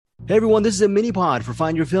Hey everyone, this is a mini pod for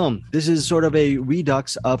Find Your Film. This is sort of a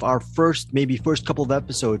redux of our first couple of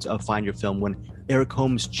episodes of Find Your Film when Eric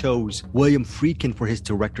Holmes chose William Friedkin for his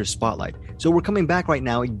director's spotlight. So we're coming back right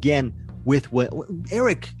now again with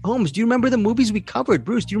Eric Holmes. Do you remember the movies we covered?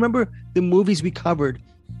 Bruce, do you remember the movies we covered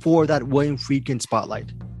for that William Friedkin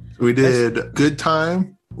spotlight? We did Good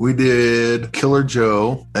Time. We did Killer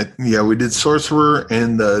Joe. We did Sorcerer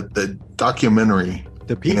and the documentary.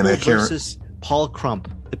 The People versus Paul Crump.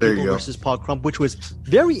 The People versus Paul Crump, which was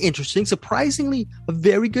very interesting. Surprisingly, a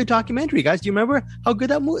very good documentary, guys. Do you remember how good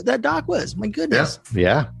that doc was? My goodness.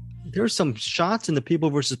 Yeah. There's some shots in The People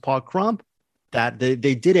versus Paul Crump that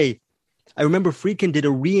they did I remember Friedkin did a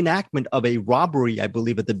reenactment of a robbery, I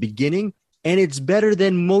believe, at the beginning. And it's better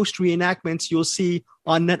than most reenactments you'll see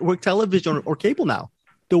on network television or cable now.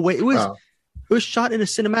 The way it was shot in a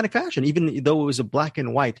cinematic fashion, even though it was a black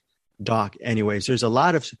and white doc. Anyways, there's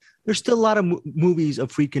still a lot of movies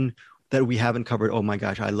of Friedkin that we haven't covered. Oh my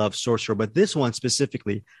gosh, I love Sorcerer, but this one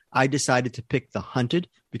specifically, I decided to pick The Hunted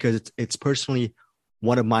because it's personally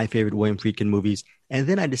one of my favorite William Friedkin movies. And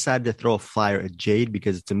then I decided to throw a flyer at Jade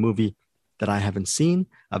because it's a movie that I haven't seen.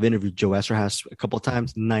 I've interviewed Joe Esserhouse a couple of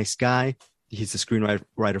times. Nice guy. He's the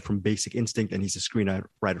screenwriter from Basic Instinct, and he's the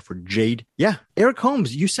screenwriter for Jade. Yeah, Eric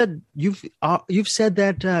Holmes, you said you've said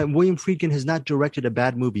that William Friedkin has not directed a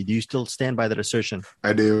bad movie. Do you still stand by that assertion?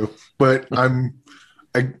 I do, but I'm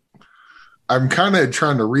kind of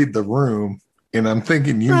trying to read the room, and I'm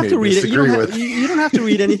thinking you may disagree with. You don't have to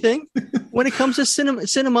read anything. When it comes to cinema,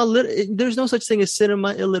 there's no such thing as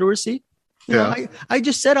cinema illiteracy. You know, I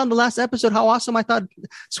just said on the last episode how awesome I thought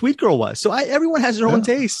Sweet Girl was. So everyone has their own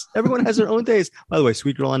taste. Everyone has their own taste. By the way,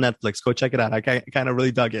 Sweet Girl on Netflix. Go check it out. I kind of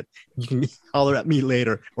really dug it. You can holler at me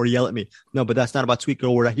later or yell at me. No, but that's not about Sweet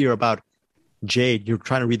Girl. We're here about Jade. You're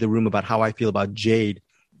trying to read the room about how I feel about Jade.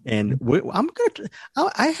 And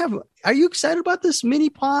are you excited about this mini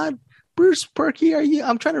pod? Bruce Perky,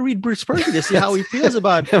 I'm trying to read Bruce Perky to see how he feels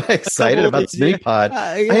about. I'm excited about this mini pod.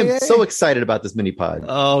 I am so excited about this mini pod.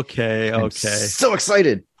 Okay. So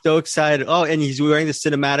excited. Oh, and he's wearing the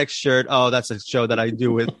cinematic shirt. Oh, that's a show that I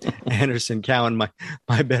do with Anderson Cowan. My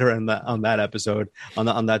better on that episode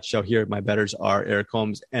on that show here. My betters are Eric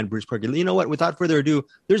Holmes and Bruce Perky. You know what? Without further ado,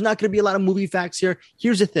 there's not going to be a lot of movie facts here.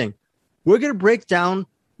 Here's the thing: we're going to break down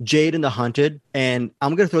Jade and The Hunted, and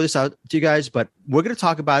I'm going to throw this out to you guys, but we're going to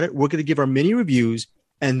talk about it. We're going to give our mini reviews,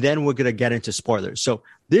 and then we're going to get into spoilers. So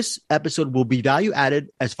this episode will be value added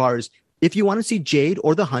as far as if you want to see Jade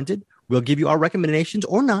or The Hunted, we'll give you our recommendations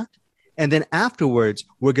or not. And then afterwards,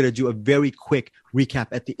 we're going to do a very quick recap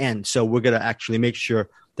at the end. So we're going to actually make sure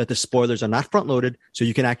that the spoilers are not front loaded. So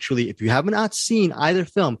you can actually, if you have not seen either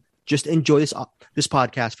film, just enjoy this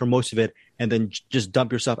podcast for most of it, and then just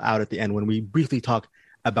dump yourself out at the end when we briefly talk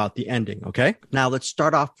about the ending. Okay. Now let's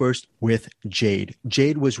start off first with Jade.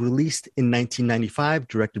 Jade was released in 1995,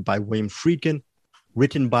 directed by William Friedkin,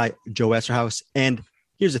 written by Joe Esserhouse. And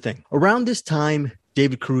here's the thing. Around this time,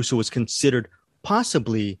 David Caruso was considered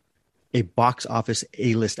possibly a box office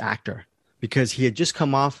A-list actor because he had just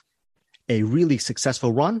come off a really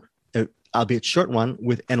successful run, albeit short run,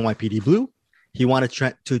 with NYPD Blue. He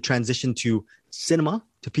wanted to transition to cinema,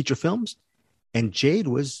 to feature films. And Jade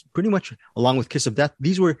was pretty much, along with Kiss of Death,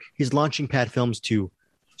 these were his launching pad films to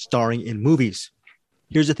starring in movies.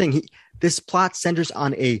 Here's the thing. This plot centers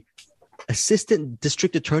on a assistant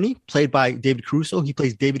district attorney played by David Caruso. He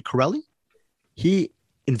plays David Corelli. He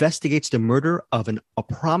investigates the murder of a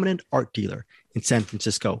prominent art dealer in San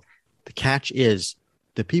Francisco. The catch is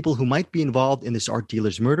the people who might be involved in this art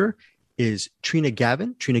dealer's murder is Trina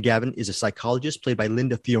Gavin. Trina Gavin is a psychologist played by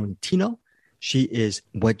Linda Fiorentino. She is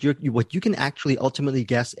what you can actually ultimately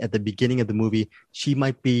guess at the beginning of the movie. She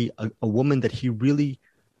might be a woman that he really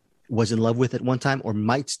was in love with at one time or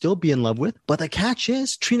might still be in love with. But the catch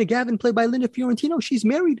is Trina Gavin, played by Linda Fiorentino, she's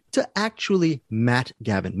married to actually Matt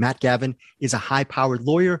Gavin. Matt Gavin is a high-powered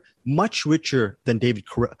lawyer, much richer than David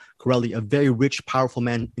Corelli, a very rich, powerful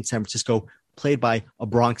man in San Francisco, played by a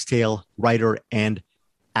Bronx Tale writer and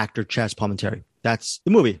actor Chaz Palminteri. That's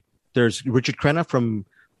the movie. There's Richard Crenna from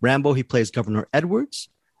Rambo. He plays Governor Edwards.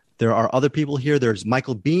 There are other people here. There's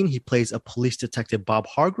Michael Biehn. He plays a police detective, Bob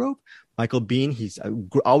Hargrove. Michael Biehn, he's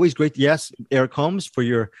always great. Yes, Eric Holmes, for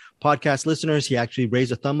your podcast listeners, he actually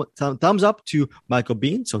raised a thumbs up to Michael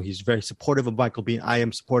Biehn. So he's very supportive of Michael Biehn. I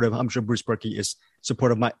am supportive. I'm sure Bruce Perky is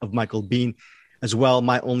supportive of Michael Biehn as well.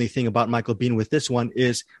 My only thing about Michael Biehn with this one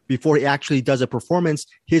is before he actually does a performance,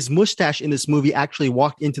 his mustache in this movie actually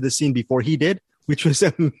walked into the scene before he did, which was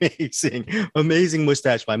amazing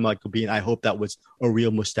mustache by Michael Biehn. I hope that was a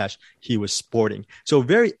real mustache he was sporting.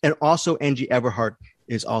 And also Angie Everhart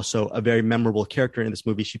is also a very memorable character in this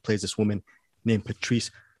movie. She plays this woman named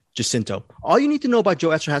Patrice Jacinto. All you need to know about Joe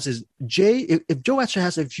Esterhazy is if Joe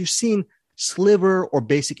Esterhazy, if you've seen Sliver or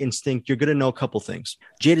Basic Instinct, you're going to know a couple things.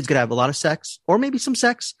 Jade is going to have a lot of sex, or maybe some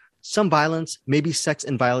sex, some violence, maybe sex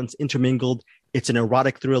and violence intermingled. It's an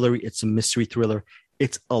erotic thriller. It's a mystery thriller.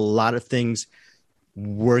 It's a lot of things.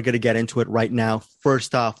 We're going to get into it right now.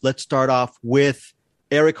 First off, let's start off with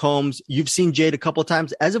Eric Holmes. You've seen Jade a couple of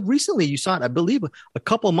times. As of recently, you saw it, I believe, a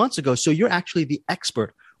couple of months ago. So you're actually the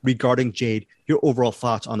expert regarding Jade. Your overall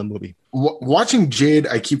thoughts on the movie? Watching Jade,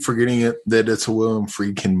 I keep forgetting that it's a William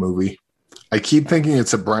Friedkin movie. I keep thinking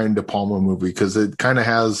it's a Brian De Palma movie because it kind of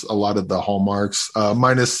has a lot of the hallmarks,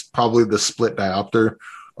 minus probably the split diopter.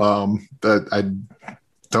 That I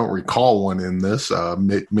don't recall one in this.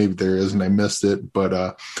 Maybe there is, and I missed it.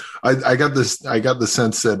 But I got the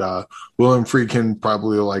sense that William Friedkin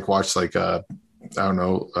probably watched a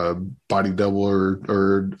Body Double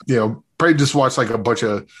or probably just watched a bunch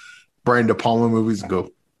of Brian De Palma movies and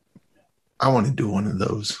go, I want to do one of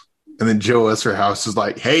those. And then Joe Esterhazy is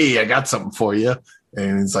like, hey, I got something for you.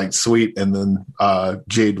 And it's like, sweet. And then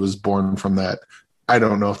Jade was born from that. I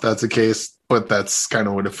don't know if that's the case, but that's kind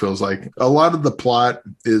of what it feels like. A lot of the plot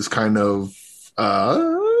is kind of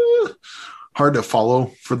hard to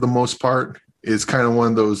follow for the most part. It's kind of one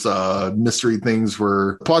of those mystery things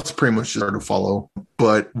where plot's pretty much hard to follow.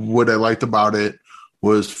 But what I liked about it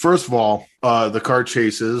was, first of all, the car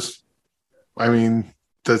chases. I mean,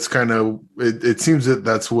 that's kind of it seems that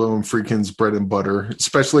that's William Friedkin's bread and butter,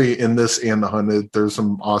 especially in this and The Hunted. There's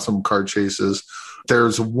some awesome car chases.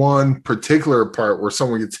 There's one particular part where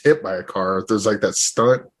someone gets hit by a car. There's that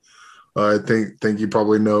stunt. I think you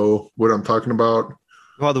probably know what I'm talking about.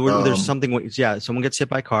 Well, there's something. Yeah, someone gets hit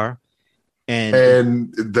by a car,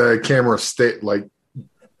 and the camera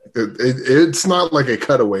it's not like a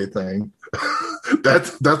cutaway thing.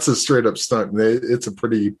 That's a straight up stunt. It's a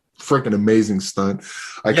pretty freaking amazing stunt.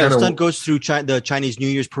 The stunt goes through the Chinese New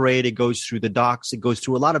Year's parade. It goes through the docks. It goes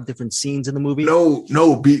through a lot of different scenes in the movie.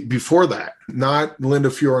 No, before that, not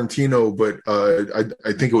Linda Fiorentino, but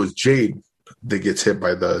I think it was Jade that gets hit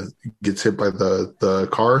by the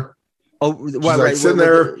car. Oh, right, sitting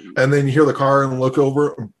there, and then you hear the car and look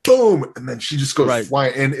over, boom, and then she just goes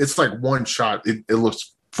flying, and it's like one shot. It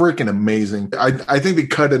looks freaking amazing. I think they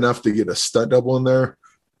cut enough to get a stunt double in there.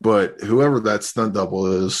 But whoever that stunt double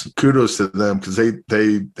is, kudos to them because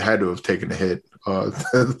they had to have taken a hit.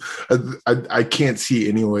 I can't see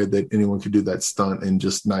any way that anyone could do that stunt and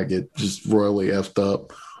just not get just royally effed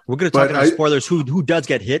up. We're going to talk about spoilers. Who does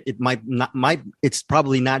get hit? It it's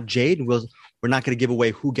probably not Jade. We're not going to give away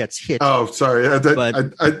who gets hit. Oh, sorry. I thought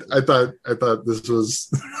this was.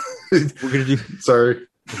 We're going to do. Sorry.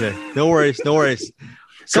 Okay. No worries.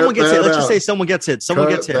 Someone gets hit. Let's just say someone gets hit. Someone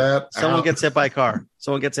gets hit by a car.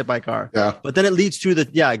 Yeah. But then it leads to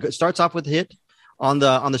it starts off with a hit on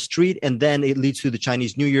the street, and then it leads to the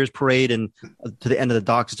Chinese New Year's parade and to the end of the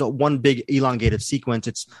docks. It's one big elongated sequence.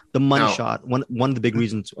 It's the money shot. One of the big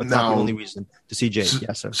reasons, not the only reason to see Jade.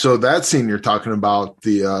 Yes, sir. So that scene you're talking about,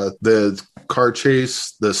 the car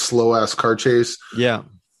chase, the slow ass car chase. Yeah.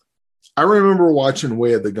 I remember watching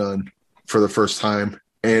Way of the Gun for the first time.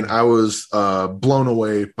 And I was blown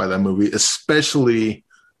away by that movie, especially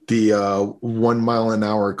the 1 mile an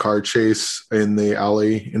hour car chase in the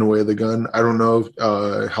alley in Way of the Gun. I don't know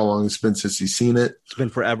how long it's been since you've seen it. It's been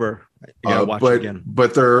forever. You gotta watch it again.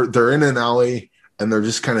 But they're in an alley and they're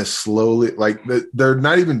just kind of slowly, they're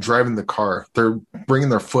not even driving the car. They're bringing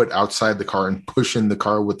their foot outside the car and pushing the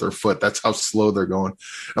car with their foot. That's how slow they're going.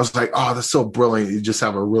 I was like, oh, that's so brilliant. You just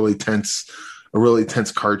have a really tense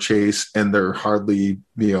car chase, and they're hardly,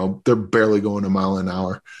 they're barely going a mile an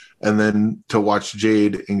hour. And then to watch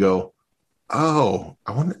Jade and go, oh,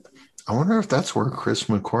 I wonder if that's where Chris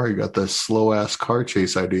McQuarrie got the slow ass car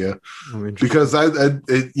chase idea. Because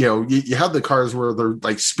you have the cars where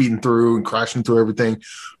they're speeding through and crashing through everything,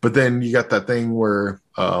 but then you got that thing where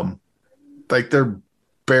they're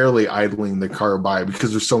barely idling the car by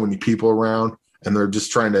because there's so many people around and they're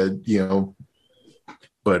just trying to,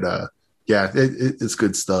 yeah, it's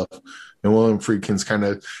good stuff. And William Friedkin's kind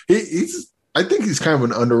of I think he's kind of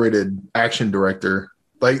an underrated action director.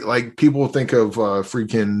 Like people think of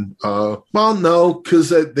Friedkin. Well, no, because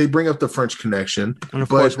they bring up the French Connection. And of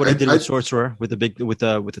course, what he did with Sorcerer, with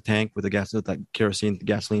the tank, with the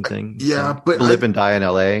gasoline thing. Yeah, but To Live and Die in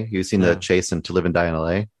L.A. You've seen the chase in To Live and Die in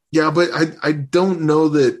L.A. Yeah, but I don't know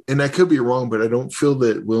that, and I could be wrong, but I don't feel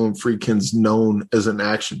that William Friedkin's known as an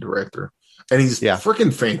action director. And he's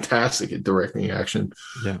freaking fantastic at directing action.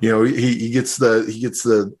 Yeah. He gets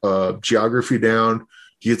the geography down.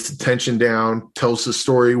 gets the tension down, tells the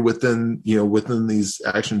story within these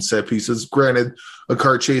action set pieces. Granted, a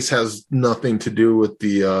car chase has nothing to do with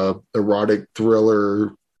the erotic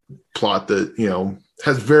thriller plot that,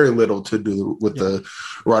 has very little to do with the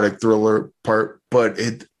erotic thriller part, but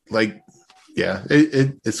it's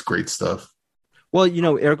great stuff. Well,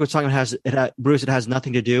 Eric was talking about Bruce, it has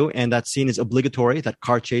nothing to do, and that scene is obligatory. That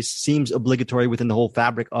car chase seems obligatory within the whole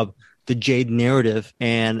fabric of the Jade narrative.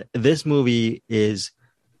 And this movie is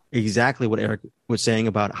exactly what Eric was saying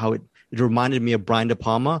about how it reminded me of Brian De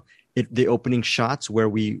Palma. The opening shots where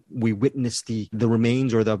we witness the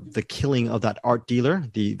remains or the killing of that art dealer,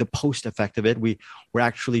 the post effect of it. We were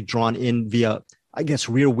actually drawn in via, I guess,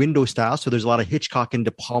 rear window style. So there's a lot of Hitchcock and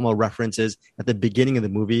De Palma references at the beginning of the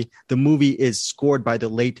movie. The movie is scored by the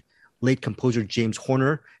late composer James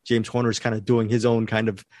Horner. James Horner is kind of doing his own kind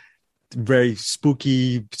of very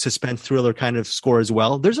spooky suspense thriller kind of score as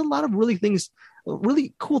well. There's a lot of really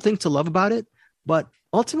cool things to love about it, but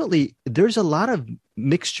ultimately there's a lot of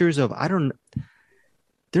mixtures of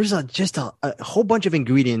there's just a whole bunch of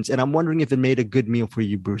ingredients, and I'm wondering if it made a good meal for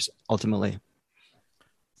you, Bruce, ultimately.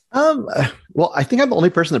 Well, I think I'm the only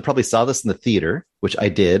person that probably saw this in the theater, which I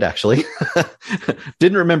did actually.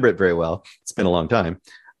 Didn't remember it very well. It's been a long time,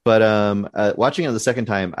 but watching it the second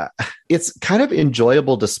time, it's kind of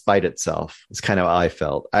enjoyable despite itself. It's kind of how I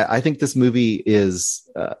felt. I think this movie is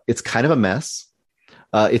it's kind of a mess.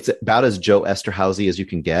 It's about as Joe Esterhazy as you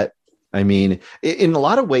can get. I mean, in a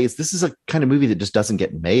lot of ways, this is a kind of movie that just doesn't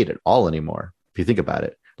get made at all anymore. If you think about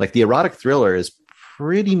it, like the erotic thriller is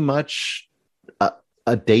pretty much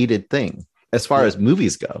a dated thing as far as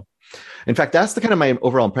movies go. In fact, that's the kind of my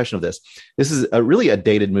overall impression of this. This is really a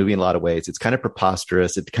dated movie in a lot of ways. It's kind of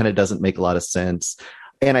preposterous. It kind of doesn't make a lot of sense.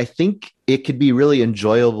 And I think it could be really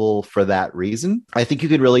enjoyable for that reason. I think you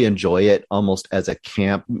could really enjoy it almost as a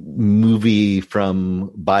camp movie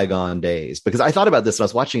from bygone days. Because I thought about this when I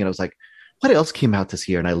was watching it. I was like, what else came out this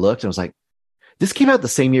year? And I looked and I was like, this came out the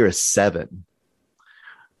same year as Seven.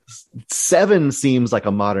 Seven seems like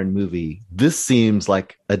a modern movie. This seems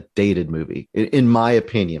like a dated movie, in my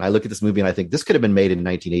opinion. I look at this movie and I think this could have been made in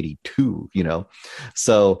 1982,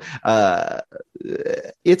 So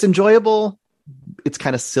it's enjoyable. It's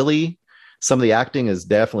kind of silly. Some of the acting is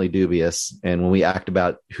definitely dubious. And when we act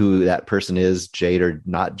about who that person is, Jade or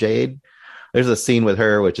not Jade, there's a scene with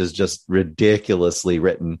her, which is just ridiculously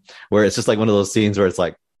written, where it's just like one of those scenes where it's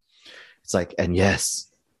like, and yes,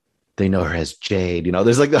 they know her as Jade.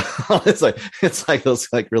 There's like it's like those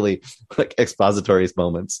like really like expository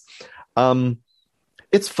moments.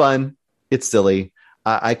 It's fun. It's silly.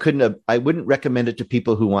 I wouldn't recommend it to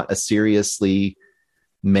people who want a seriously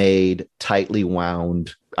made, tightly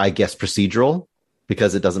wound, I guess, procedural,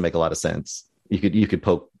 because it doesn't make a lot of sense. You could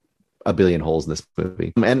poke a billion holes in this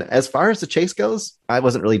movie. And as far as the chase goes, I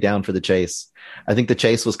wasn't really down for the chase. I think the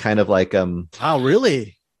chase was kind of like oh,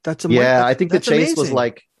 really? I think the chase was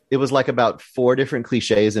like, it was like about 4 different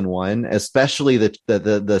cliches in one, especially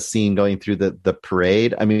the scene going through the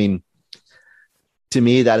parade. I mean, to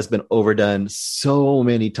me, that has been overdone so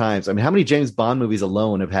many times. I mean, how many James Bond movies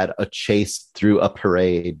alone have had a chase through a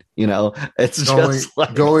parade? It's just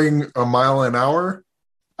like going a mile an hour.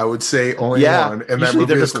 I would say only one, and that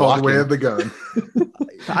movie is called The Way of the Gun.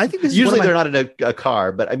 I think this usually they're not in a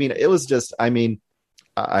car, but I mean, it was just. I mean,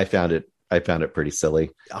 I found it pretty silly.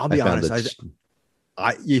 I'll be honest.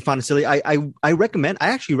 You found it silly. I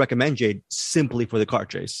actually recommend Jade simply for the car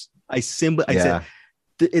chase. I said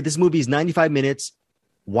this movie is 95 minutes.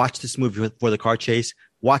 Watch this movie for the car chase.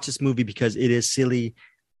 Watch this movie because it is silly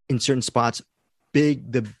in certain spots.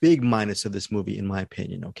 The big minus of this movie, in my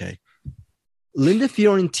opinion. Okay. Linda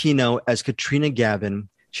Fiorentino as Katrina Gavin.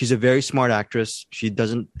 She's a very smart actress. She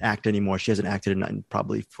doesn't act anymore. She hasn't acted in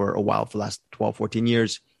probably for a while, for the last 12, 14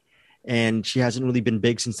 years. And she hasn't really been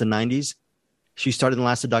big since the 90s. She started in The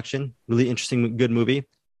Last Seduction, really interesting, good movie.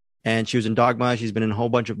 And she was in Dogma. She's been in a whole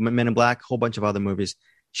bunch of Men in Black, a whole bunch of other movies.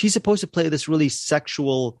 She's supposed to play this really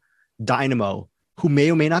sexual dynamo who may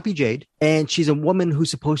or may not be Jade. And she's a woman who's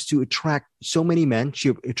supposed to attract so many men.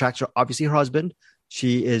 She attracts obviously her husband.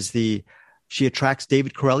 She attracts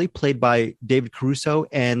David Corelli, played by David Caruso.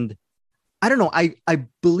 And I don't know, I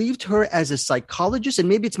believed her as a psychologist, and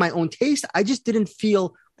maybe it's my own taste. I just didn't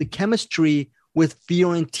feel the chemistry with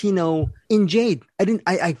Fiorentino in Jade.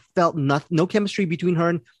 I felt no chemistry between her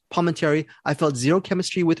and Palminteri. I felt zero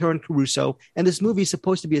chemistry with her and Caruso. And this movie is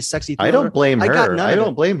supposed to be a sexy thriller. I don't blame her. I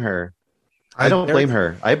don't blame her.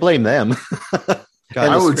 I blame them.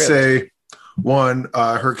 I would say, one,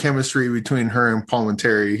 her chemistry between her and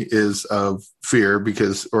Palminteri is of fear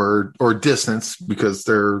because or distance, because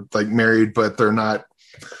they're like married, but they're not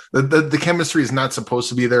the chemistry is not supposed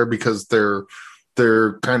to be there because they're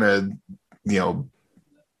kind of,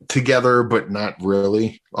 together, but not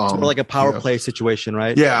really. It's more like a power play situation,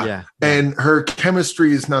 right? Yeah. And her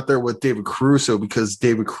chemistry is not there with David Caruso because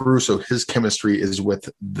David Caruso, his chemistry is with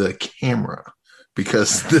the camera,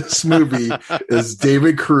 because this movie is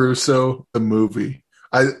David Caruso, the movie.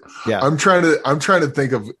 I'm trying to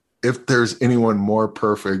think of if there's anyone more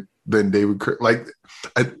perfect than David. Like,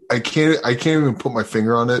 I can't even put my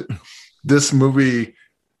finger on it. This movie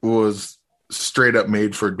was straight up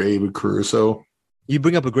made for David Caruso. You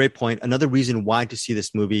bring up a great point. Another reason why to see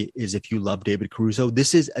this movie is if you love David Caruso.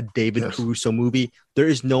 This is a David Caruso movie. There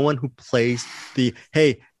is no one who plays the,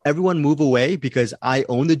 hey, everyone move away because I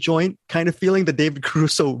own the joint kind of feeling that David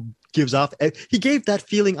Caruso gives off. He gave that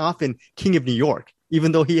feeling off in King of New York.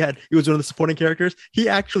 Even though he was one of the supporting characters, he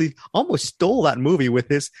actually almost stole that movie with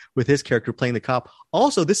his character playing the cop.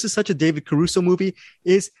 Also, this is such a David Caruso movie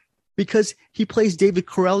is because he plays David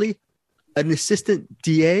Corelli, an assistant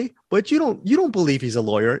DA, but you don't believe he's a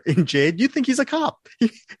lawyer in Jade. You think he's a cop.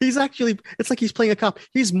 He's actually, it's like he's playing a cop.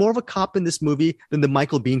 He's more of a cop in this movie than the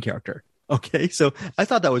Michael Biehn character. Okay, so I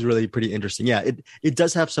thought that was really pretty interesting. Yeah, it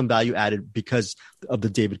does have some value added because of the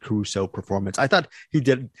David Caruso performance. I thought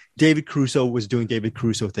David Caruso was doing David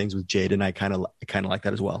Caruso things with Jade, and I kind of like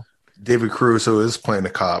that as well. David Caruso is playing a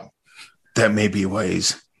cop. That may be why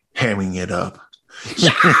he's hamming it up.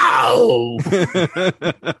 Yow!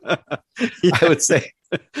 I would say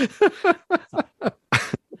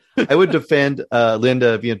I would defend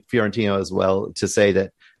Linda Fiorentino as well to say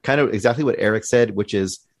that kind of exactly what Eric said, which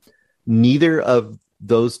is neither of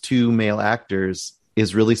those two male actors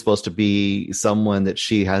is really supposed to be someone that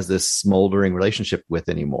she has this smoldering relationship with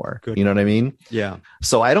anymore. Good. You know what I mean? Yeah.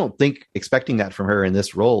 So I don't think expecting that from her in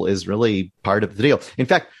this role is really part of the deal. In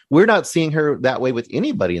fact, we're not seeing her that way with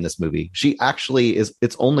anybody in this movie. She actually is,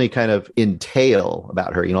 it's only kind of in tale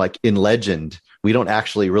about her, like in Legend, we don't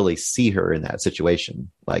actually really see her in that situation,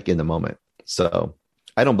 like in the moment. So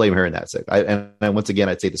I don't blame her in that. And once again,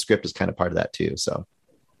 I'd say the script is kind of part of that too. So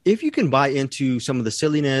if you can buy into some of the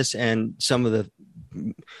silliness and some of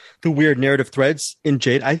the weird narrative threads in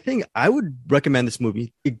Jade, I think I would recommend this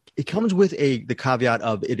movie. It comes with the caveat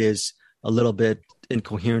of it is a little bit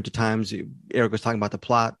incoherent at times. Eric was talking about the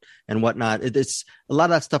plot and whatnot. It's a lot of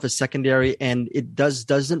that stuff is secondary, and it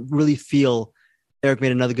doesn't really feel. Eric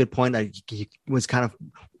made another good point. He was kind of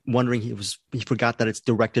wondering. He forgot that it's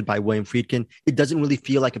directed by William Friedkin. It doesn't really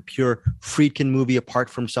feel like a pure Friedkin movie, apart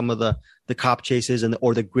from some of the cop chases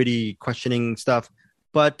or the gritty questioning stuff.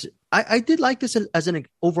 But I did like this as an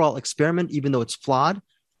overall experiment, even though it's flawed.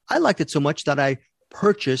 I liked it so much that I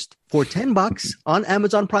purchased for $10 on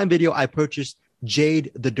Amazon Prime Video. I purchased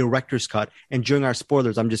Jade, the director's cut. And during our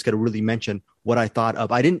spoilers, I'm just going to really mention what I thought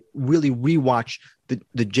of. I didn't really rewatch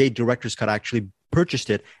the Jade director's cut. I actually purchased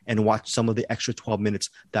it and watched some of the extra 12 minutes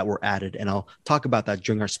that were added. And I'll talk about that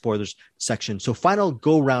during our spoilers section. So final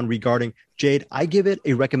go round regarding Jade. I give it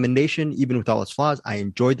a recommendation, even with all its flaws. I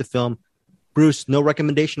enjoyed the film. Bruce, no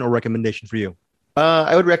recommendation or recommendation for you?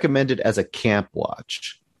 I would recommend it as a camp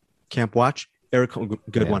watch. Camp watch? Eric,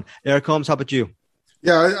 good one. Eric Holmes, how about you?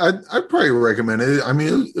 Yeah, I'd probably recommend it. I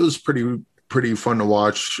mean, it was pretty fun to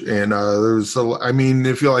watch. And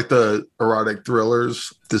if you like the erotic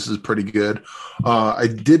thrillers, this is pretty good. I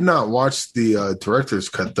did not watch the director's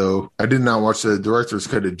cut, though. I did not watch the director's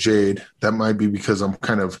cut of Jade. That might be because I'm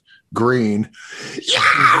kind of green.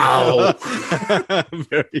 Yow!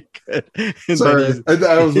 Very good. Sorry,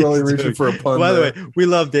 I was really reaching for a pun. By the way, we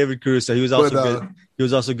love David Caruso. He was also good. He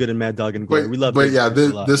was also good in Mad Dog and Glory. We love. But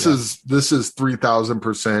this is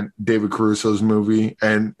 3000% David Caruso's movie.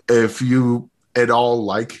 And if you at all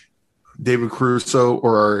like David Caruso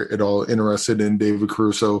or are at all interested in David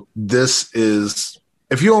Caruso, this is.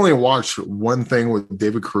 If you only watch one thing with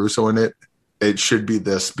David Caruso in it, it should be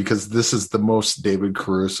this, because this is the most David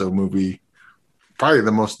Caruso movie, probably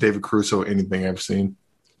the most David Caruso anything I've seen.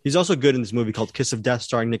 He's also good in this movie called Kiss of Death,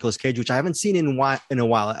 starring Nicolas Cage, which I haven't seen in a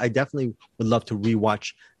while. I definitely would love to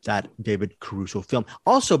rewatch that David Caruso film.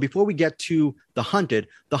 Also, before we get to The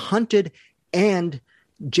Hunted and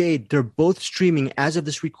Jade, they're both streaming as of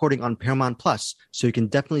this recording on Paramount Plus. So you can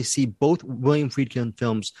definitely see both William Friedkin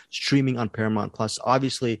films streaming on Paramount Plus.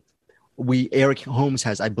 Obviously, Eric Holmes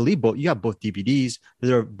has, I believe, both. You have both DVDs.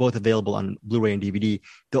 They're both available on Blu-ray and DVD.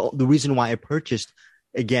 The reason why I purchased,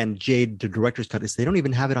 again, Jade, the director's cut, is they don't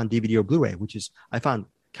even have it on DVD or Blu-ray, which is, I found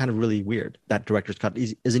kind of really weird. That director's cut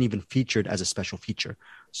isn't even featured as a special feature.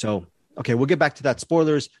 So, okay, we'll get back to that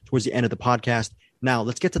spoilers towards the end of the podcast. Now,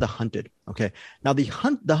 let's get to The Hunted. Okay. Now, The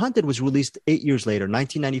Hunted was released 8 years later.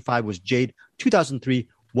 1995 was Jade. 2003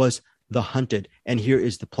 was The Hunted. And here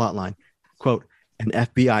is the plot line. Quote, an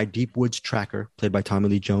FBI deep woods tracker, played by Tommy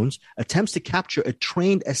Lee Jones, attempts to capture a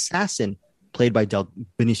trained assassin, played by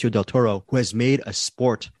Benicio del Toro, who has made a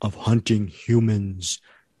sport of hunting humans.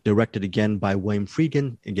 Directed again by William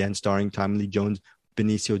Friedkin, again starring Tommy Lee Jones,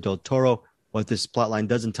 Benicio del Toro. What this plotline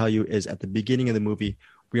doesn't tell you is at the beginning of the movie,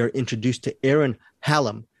 we are introduced to Aaron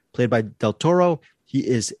Hallam, played by del Toro. He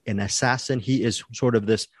is an assassin. He is sort of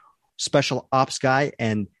this special ops guy.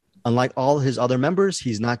 And unlike all his other members,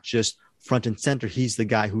 he's not just front and center. He's the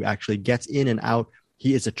guy who actually gets in and out.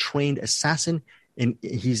 He is a trained assassin. And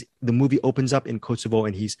the movie opens up in Kosovo,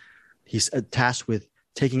 and he's tasked with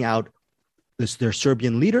taking out their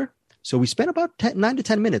Serbian leader. So we spent about 9 to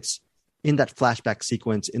 10 minutes in that flashback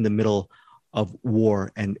sequence in the middle of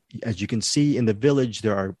war. And as you can see in the village,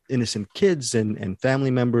 there are innocent kids and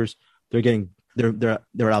family members. They're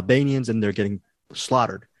Albanians, and they're getting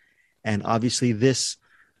slaughtered. And obviously this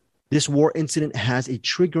war incident has a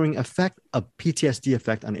triggering effect, a PTSD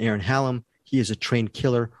effect on Aaron Hallam. He is a trained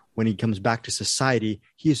killer. When he comes back to society,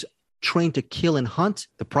 he is trained to kill and hunt.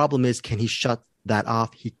 The problem is, can he shut that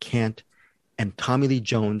off? He can't. And Tommy Lee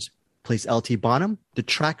Jones plays L.T. Bonham, the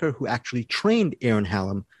tracker who actually trained Aaron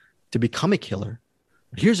Hallam to become a killer.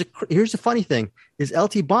 Here's the funny thing, is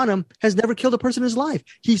L.T. Bonham has never killed a person in his life.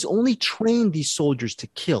 He's only trained these soldiers to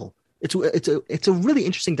kill. It's a really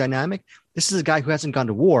interesting dynamic. This is a guy who hasn't gone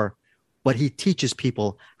to war, but he teaches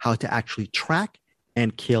people how to actually track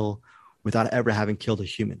and kill without ever having killed a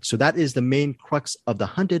human. So that is the main crux of The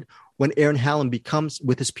Hunted. When Aaron Hallam becomes,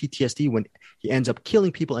 with his PTSD, when he ends up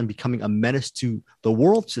killing people and becoming a menace to the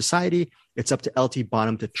world, society, it's up to L.T.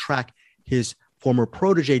 Bonham to track his former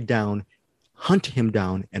protege down, hunt him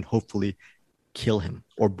down, and hopefully kill him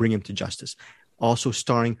or bring him to justice. Also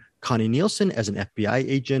starring Connie Nielsen as an FBI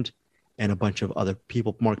agent and a bunch of other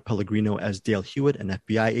people, Mark Pellegrino as Dale Hewitt, an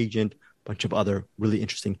FBI agent, a bunch of other really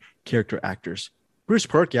interesting character actors. Bruce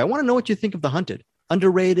Perky, I want to know what you think of The Hunted.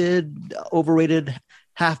 Underrated, overrated,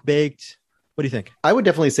 half-baked? What do you think? I would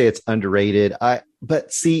definitely say it's underrated.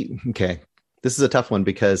 But see, okay, this is a tough one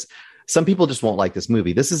because some people just won't like this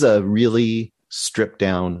movie. This is a really stripped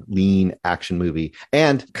down, lean action movie.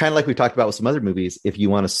 And kind of like we talked about with some other movies, if you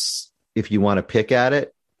want to pick at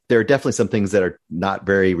it, there are definitely some things that are not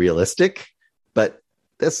very realistic, but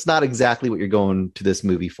that's not exactly what you're going to this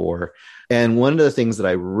movie for. And one of the things that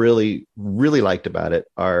I really, really liked about it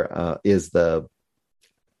is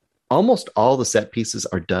almost all the set pieces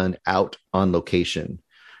are done out on location.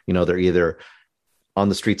 You know, they're either on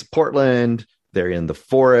the streets of Portland, they're in the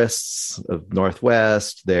forests of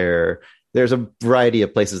Northwest, there's a variety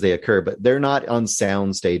of places they occur, but they're not on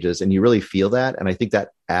sound stages, and you really feel that. And I think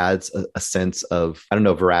that adds a sense of,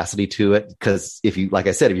 veracity to it. Because if you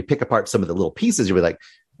pick apart some of the little pieces, you'll be like,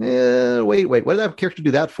 wait, what did that character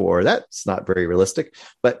do that for? That's not very realistic.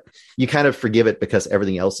 But you kind of forgive it because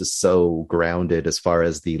everything else is so grounded as far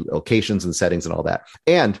as the locations and settings and all that.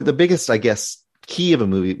 And the biggest, I guess, key of a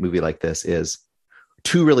movie like this is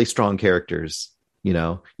two really strong characters. You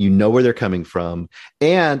know where they're coming from,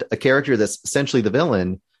 and a character that's essentially the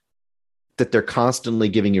villain, that they're constantly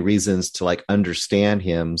giving you reasons to like understand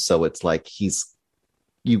him. So it's like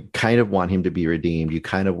you kind of want him to be redeemed.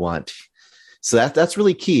 So that's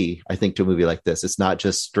really key, I think, to a movie like this. It's not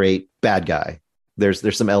just straight bad guy.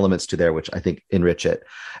 There's some elements to there which I think enrich it.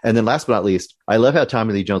 And then last but not least, I love how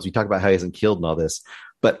Tommy Lee Jones, we talk about how he hasn't killed and all this,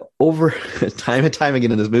 but over time and time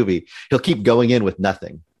again in this movie, he'll keep going in with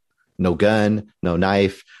nothing. No gun, no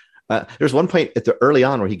knife. There's one point early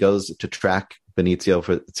on where he goes to track Benicio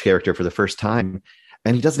for its character for the first time,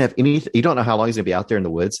 and he doesn't have anything. You don't know how long he's going to be out there in the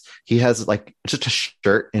woods. He has like just a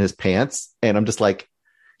shirt and his pants, and I'm just like,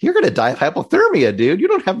 you're going to die of hypothermia, dude. You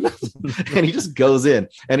don't have nothing. And he just goes in,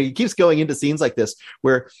 and he keeps going into scenes like this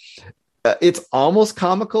where it's almost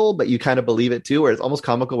comical, but you kind of believe it too, where it's almost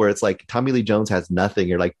comical, where it's like Tommy Lee Jones has nothing.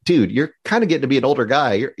 You're like, dude, you're kind of getting to be an older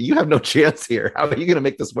guy. You have no chance here. How are you going to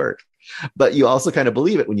make this work? But you also kind of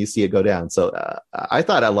believe it when you see it go down. So I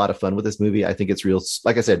thought I had a lot of fun with this movie. I think it's real,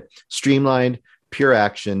 like I said, streamlined, pure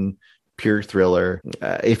action, pure thriller.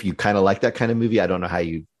 If you kind of like that kind of movie, I don't know how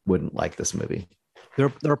you wouldn't like this movie.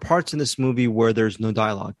 There are parts in this movie where there's no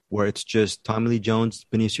dialogue, where it's just Tommy Lee Jones,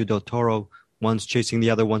 Benicio del Toro, one's chasing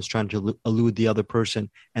the other, one's trying to elude the other person.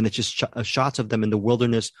 And it's just shots of them in the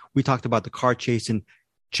wilderness. We talked about the car chase in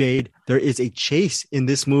Jade. There is a chase in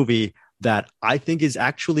this movie that I think is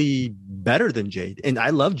actually better than Jade. And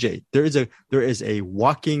I love Jade. There is a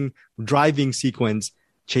walking, driving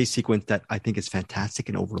chase sequence that I think is fantastic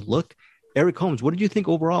and overlooked. Eric Holmes, what did you think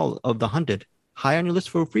overall of The Hunted? High on your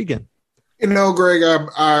list for Friedkin? Greg,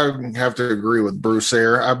 I have to agree with Bruce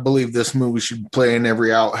there. I believe this movie should play in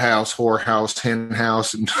every outhouse, whorehouse, hen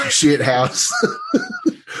house, and shit house.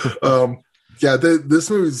 Yeah, this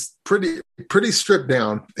movie's pretty stripped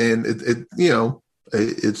down, and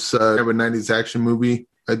it's kind of a '90s action movie.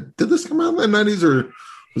 Did this come out in the '90s or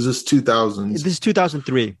was this 2000s? This is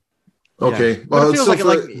 2003. Okay, yeah. Well, it feels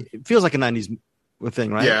like a '90s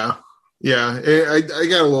thing, right? Yeah. I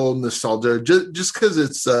got a little nostalgia just because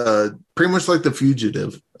it's pretty much like The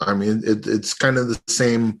Fugitive. I mean, it's kind of the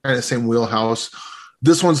same wheelhouse.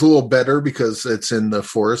 This one's a little better because it's in the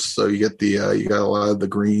forest, so you get you got a lot of the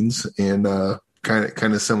greens and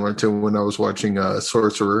kind of similar to when I was watching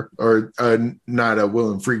Sorcerer, or not a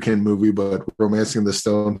William Friedkin movie, but Romancing the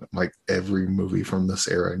Stone. I'm like, every movie from this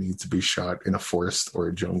era needs to be shot in a forest or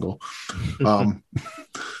a jungle.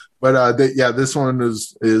 But this one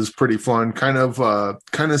is pretty fun. Kind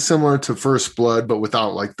of similar to First Blood, but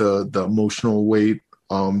without like the emotional weight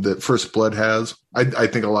that First Blood has. I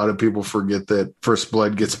think a lot of people forget that First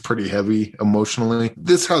Blood gets pretty heavy emotionally.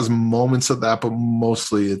 This has moments of that, but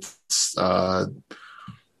mostly it's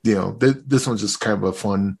this one's just kind of a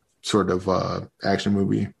fun sort of action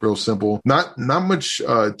movie, real simple. Not much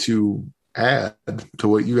to add to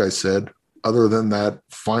what you guys said. Other than that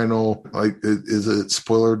final, like, is it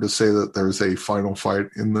spoiler to say that there's a final fight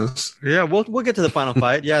in this? Yeah, we'll get to the final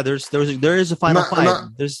fight. Yeah, there is a final fight.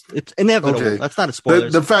 It's inevitable. Okay. That's not a spoiler.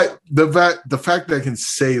 The fact that I can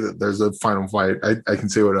say that there's a final fight, I can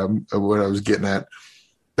say what I was getting at.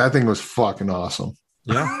 That thing was fucking awesome.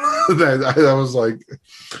 Yeah, I was like,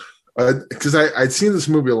 because I'd seen this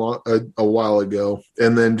movie a while ago,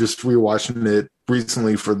 and then just rewatching it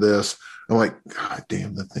recently for this. I'm like, God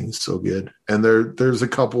damn, that thing's so good. And there's a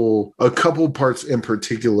couple parts in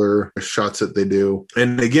particular, shots that they do.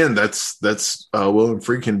 And again, that's William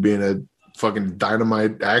Friedkin being a fucking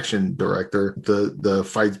dynamite action director. The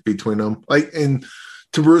fights between them, like, and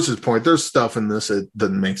to Bruce's point, there's stuff in this that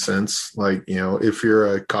doesn't make sense. Like, if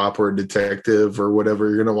you're a cop or a detective or whatever,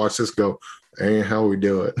 you're gonna watch this, go, ain't how we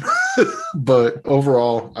do it. But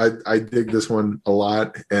overall, I dig this one a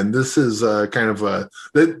lot, and this is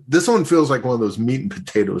this one feels like one of those meat and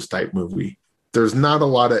potatoes type movie. There's not a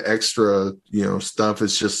lot of extra stuff.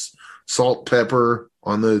 It's just salt, pepper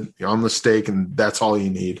on the steak, and that's all you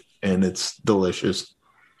need, and it's delicious.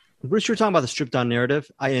 Bruce, you were talking about the stripped down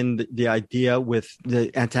narrative and the idea with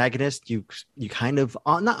the antagonist. You kind of,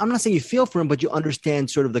 I'm not saying you feel for him, but you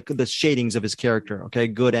understand sort of the shadings of his character. Okay,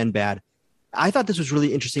 good and bad. I thought this was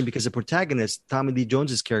really interesting because the protagonist, Tommy Lee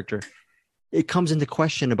Jones's character, it comes into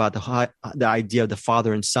question about the idea of the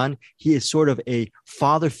father and son. He is sort of a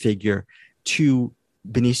father figure to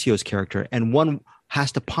Benicio's character, and one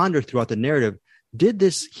has to ponder throughout the narrative: did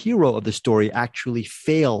this hero of the story actually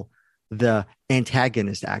fail the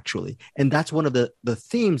antagonist? Actually, and that's one of the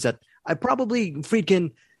themes that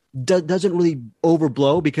Friedkin doesn't really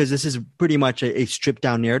overblow, because this is pretty much a stripped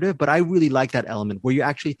down narrative. But I really like that element where you're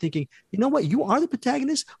actually thinking, you know what, you are the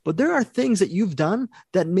protagonist, but there are things that you've done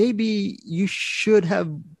that maybe you should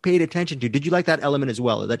have paid attention to. Did you like that element as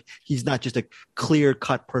well, that he's not just a clear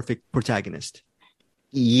cut, perfect protagonist?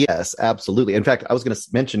 Yes, absolutely. In fact, I was going to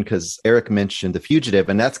mention, because Eric mentioned The Fugitive,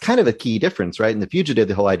 and that's kind of a key difference, right? In The Fugitive,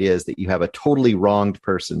 the whole idea is that you have a totally wronged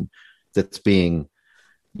person that's being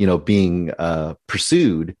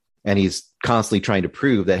pursued, and he's constantly trying to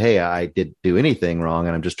prove that, hey, I didn't do anything wrong,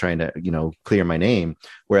 and I'm just trying to, clear my name.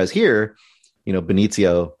 Whereas here,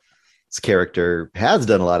 Benicio's character has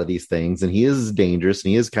done a lot of these things, and he is dangerous,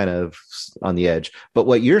 and he is kind of on the edge. But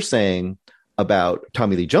what you're saying about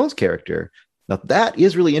Tommy Lee Jones' character, now that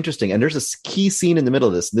is really interesting. And there's a key scene in the middle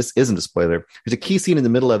of this. This isn't a spoiler. There's a key scene in the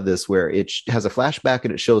middle of this where it has a flashback,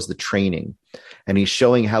 and it shows the training, and he's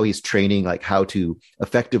showing how he's training, like how to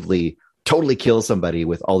effectively totally kill somebody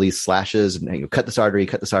with all these slashes, and cut this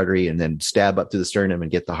artery, and then stab up to the sternum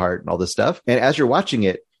and get the heart and all this stuff. And as you're watching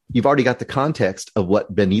it, you've already got the context of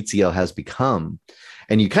what Benicio has become.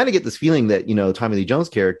 And you kind of get this feeling that, Tommy Lee Jones'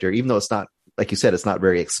 character, even though it's not, like you said, it's not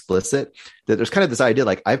very explicit, that there's kind of this idea,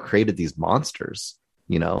 like, I've created these monsters,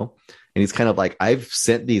 and he's kind of like, I've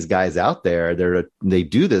sent these guys out there, they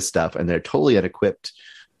do this stuff, and they're totally unequipped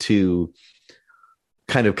to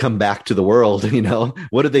kind of come back to the world.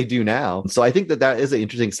 What do they do now? So I think that is an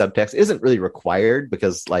interesting subtext. It isn't really required,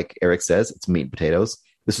 because, like Eric says, it's meat and potatoes.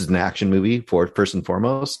 This is an action movie first and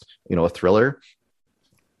foremost, a thriller,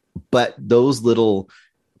 but those little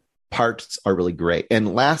parts are really great.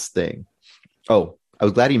 And last thing, I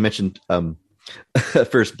was glad you mentioned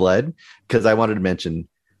First Blood, because I wanted to mention,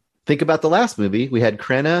 think about the last movie. We had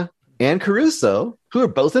Crenna and Caruso, who are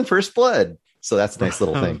both in First Blood. So that's a nice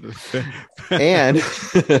little thing. And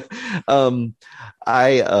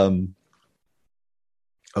I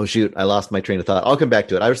oh shoot, I lost my train of thought. I'll come back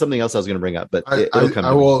to it. There was something else I was going to bring up, but it'll come.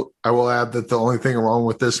 I will add that the only thing wrong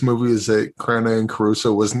with this movie is that Crenna and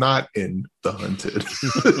Caruso was not in The Hunted.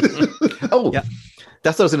 Oh, yeah.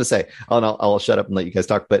 That's what I was going to say. I'll shut up and let you guys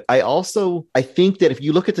talk. But I think that if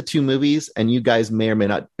you look at the two movies, and you guys may or may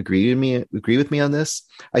not agree with me on this,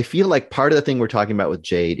 I feel like part of the thing we're talking about with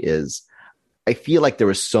Jade is I feel like there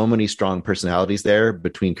were so many strong personalities there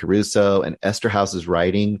between Caruso and Esterhaus's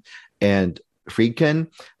writing and Friedkin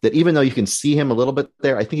that even though you can see him a little bit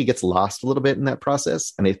there, I think he gets lost a little bit in that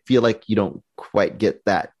process. And I feel like you don't quite get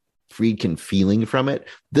that Friedkin feeling from it.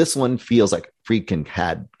 This one feels like Friedkin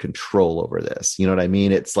had control over this. You know what I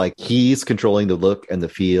mean? It's like he's controlling the look and the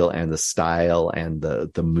feel and the style and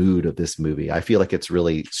the mood of this movie. I feel like it's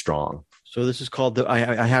really strong. So this is called I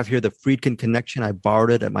have here the Friedkin Connection. I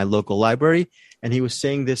borrowed it at my local library, and he was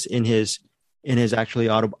saying this in his actually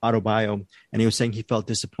autobio, and he was saying he felt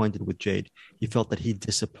disappointed with Jade. He felt that he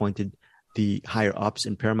disappointed the higher ups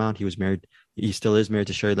in Paramount. He was married. He still is married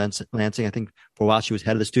to Sherry Lansing. I think for a while she was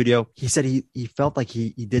head of the studio. He said he felt like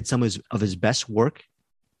he did some of his best work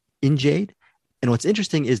in Jade. And what's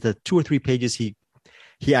interesting is the 2 or 3 pages he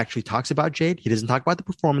actually talks about Jade. He doesn't talk about the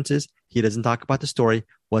performances. He doesn't talk about the story.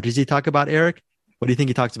 What does he talk about, Eric? What do you think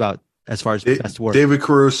he talks about as far as best work? David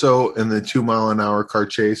Caruso and the 2 mile an hour car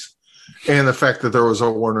chase. And the fact that there was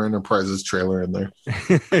a Warner Enterprises trailer in there.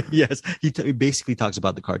 Yes, he basically talks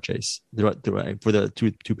about the car chase for the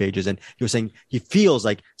two pages, and he was saying he feels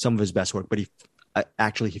like some of his best work, but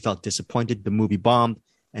he felt disappointed. The movie bombed,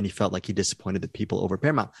 and he felt like he disappointed the people over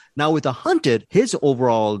Paramount. Now with The Hunted, his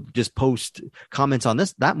overall just post comments on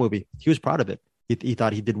that movie, he was proud of it. He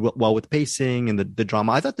thought he did well with pacing and the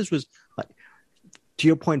drama. I thought this was, like, to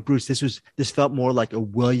your point, Bruce, this felt more like a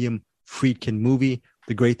William Friedkin movie.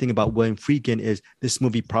 The great thing about William Friedkin is this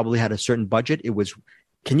movie probably had a certain budget.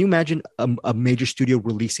 Can you imagine a major studio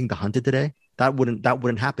releasing The Hunted today? That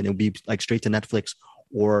wouldn't happen. It would be like straight to Netflix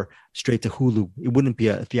or straight to Hulu. It wouldn't be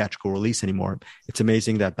a theatrical release anymore. It's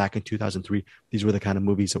amazing that back in 2003, these were the kind of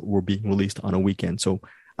movies that were being released on a weekend. So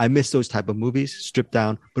I miss those type of movies, stripped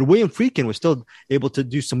down. But William Friedkin was still able to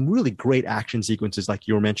do some really great action sequences, like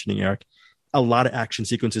you were mentioning, Eric. A lot of action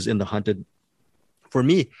sequences in The Hunted. For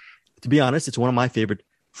me, to be honest, it's one of my favorite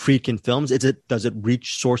Friedkin films. Does it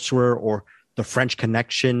reach Sorcerer or The French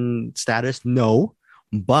Connection status? No,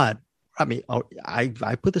 but I mean,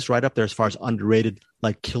 I put this right up there as far as underrated,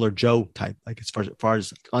 like Killer Joe type, like as far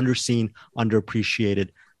as underseen, underappreciated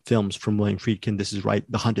films from William Friedkin. This is right.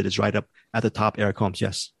 The Hunted is right up at the top. Eric Holmes,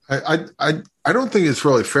 yes. I don't think it's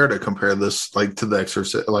really fair to compare this like to The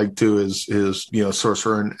Exorcist, like to his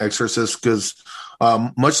Sorcerer and Exorcist, because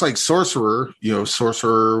much like Sorcerer,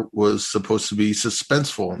 Sorcerer was supposed to be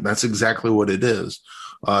suspenseful, and that's exactly what it is.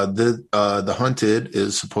 The Hunted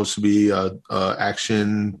is supposed to be a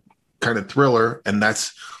action kind of thriller, and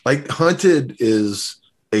that's like Hunted is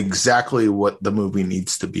exactly what the movie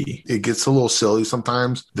needs to be. It gets a little silly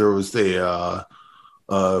sometimes. There was a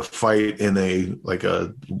fight in a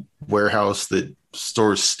warehouse that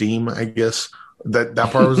stores steam, I guess. That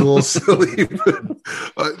part was a little silly,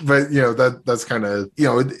 but that's kind of,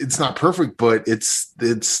 it's not perfect, but it's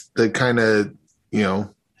the kind of,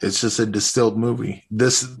 it's just a distilled movie.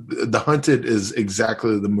 The Hunted is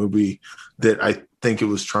exactly the movie that I think it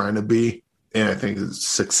was trying to be, and I think it's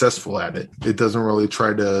successful at it. It doesn't really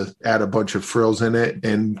try to add a bunch of frills in it,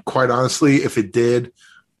 and quite honestly, if it did,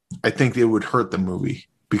 I think it would hurt the movie,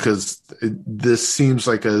 because this seems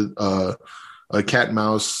like a cat and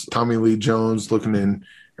mouse. Tommy Lee Jones looking in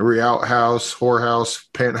every outhouse, whorehouse,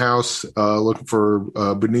 penthouse, looking for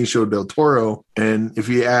Benicio del Toro. And if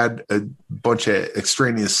you add a bunch of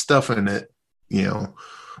extraneous stuff in it,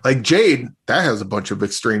 like Jade, that has a bunch of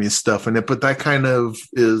extraneous stuff in it, but that kind of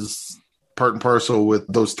is part and parcel with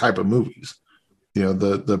those type of movies.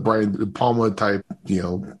 The Brian De Palma type,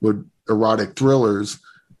 with erotic thrillers,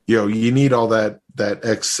 you need all that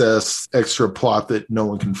excess extra plot that no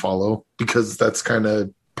one can follow, because that's kind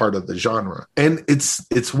of part of the genre. And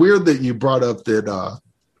it's weird that you brought up that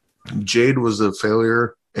Jade was a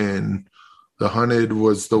failure and The Hunted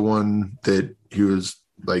was the one that he was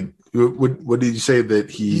like, what did you say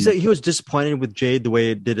that he said? He was disappointed with Jade the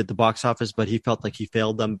way it did at the box office, but he felt like he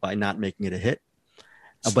failed them by not making it a hit.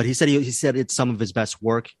 But he said it's some of his best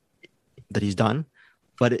work that he's done.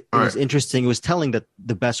 But it was interesting. It was telling that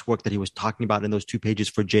the best work that he was talking about in those 2 pages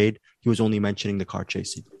for Jade, he was only mentioning the car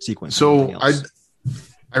chase sequence. So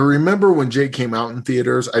I remember when Jade came out in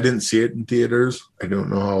theaters. I didn't see it in theaters. I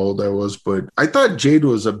don't know how old I was, but I thought Jade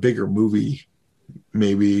was a bigger movie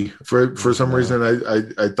maybe for some reason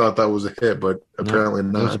I thought that was a hit, but apparently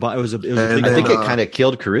not. It was a big I think it kind of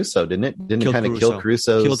killed Caruso, didn't it? Didn't it kind of kill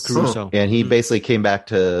Caruso? Killed Caruso, and he basically came back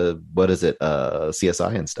to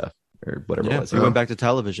CSI and stuff or whatever it was. He went back to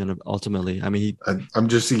television ultimately. I mean, I'm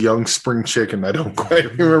just a young spring chicken. I don't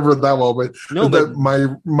quite remember that well, but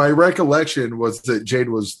my recollection was that Jade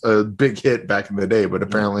was a big hit back in the day, but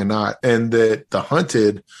apparently not. And that The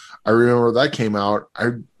Hunted, I remember that came out.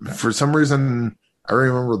 For some reason, I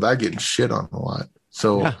remember that getting shit on a lot.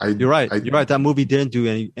 So you're right. You're right. That movie didn't do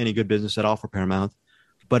any good business at all for Paramount,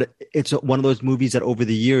 but it's one of those movies that over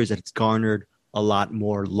the years that it's garnered a lot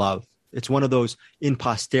more love. It's one of those in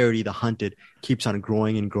posterity. The Hunted keeps on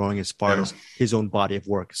growing and growing as far as his own body of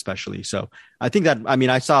work, especially. So I think that, I mean,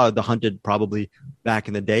 I saw The Hunted probably back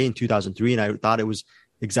in the day in 2003, and I thought it was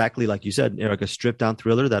exactly like you said, Eric, a stripped down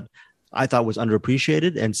thriller that I thought was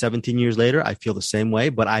underappreciated. And 17 years later, I feel the same way,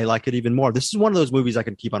 but I like it even more. This is one of those movies I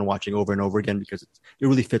can keep on watching over and over again because it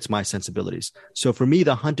really fits my sensibilities. So for me,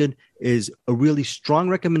 The Hunted is a really strong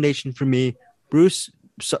recommendation for me. Bruce,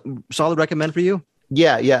 solid recommend for you?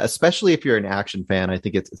 Yeah, especially if you're an action fan, I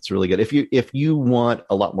think it's really good. If you want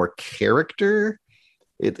a lot more character,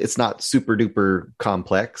 it's not super duper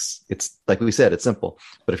complex. It's like we said, it's simple.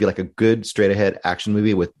 But if you like a good straight ahead action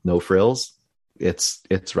movie with no frills, it's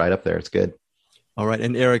right up there. It's good. All right,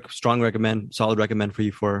 and Eric, solid recommend for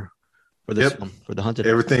you for this one, for The Hunted.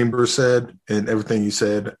 Everything Bruce said and everything you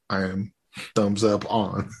said, I am thumbs up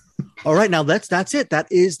on. All right, now that's it. That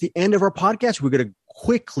is the end of our podcast. We're going to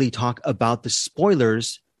quickly talk about the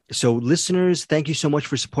spoilers. So listeners, thank you so much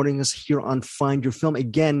for supporting us here on Find Your Film.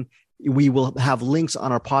 Again, we will have links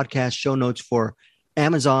on our podcast show notes for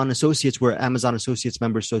Amazon Associates. We're Amazon Associates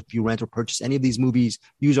members. So if you rent or purchase any of these movies,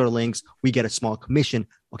 use our links, we get a small commission.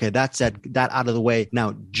 Okay, that said, that out of the way.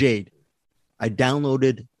 Now, Jade, I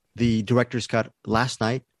downloaded the director's cut last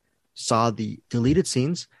night, saw the deleted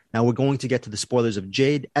scenes. Now we're going to get to the spoilers of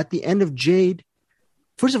Jade. At the end of Jade,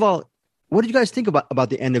 first of all, what did you guys think about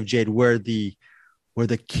the end of Jade, where the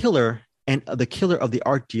killer and the killer of the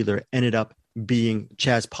art dealer ended up being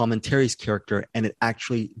Chaz Palminteri's character, and it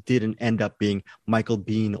actually didn't end up being Michael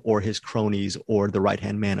Biehn or his cronies or the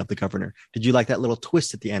right-hand man of the governor? Did you like that little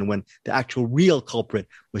twist at the end when the actual real culprit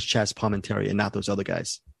was Chaz Palminteri and not those other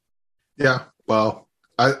guys? Yeah, well,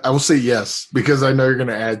 I will say yes, because I know you're going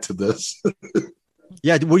to add to this.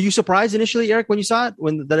 Yeah, were you surprised initially, Eric, when you saw it,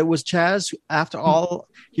 that it was Chaz? After all,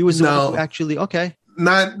 he was actually okay.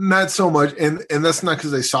 Not so much, and that's not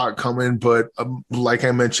because I saw it coming, but like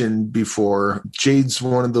I mentioned before, Jade's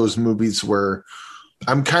one of those movies where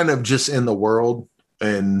I'm kind of just in the world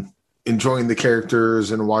and enjoying the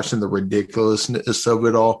characters and watching the ridiculousness of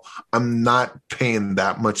it all. I'm not paying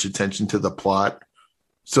that much attention to the plot.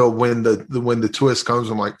 So when the twist comes,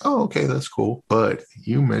 I'm like, oh, okay, that's cool. But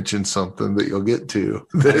you mentioned something that you'll get to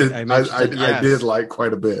that I did like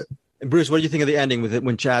quite a bit. And Bruce, what do you think of the ending with it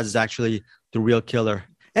when Chaz is actually the real killer?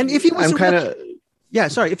 And if he was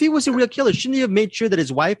if he was a real killer, shouldn't he have made sure that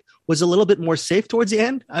his wife was a little bit more safe towards the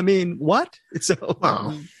end? I mean, what?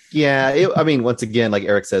 Wow. Yeah, once again, like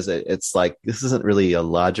Eric says, it's like this isn't really a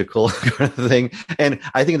logical kind of thing. And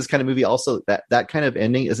I think in this kind of movie also that kind of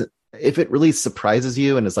ending isn't, if it really surprises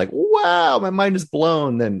you and it's like, wow, my mind is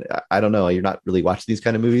blown, then I don't know, you're not really watching these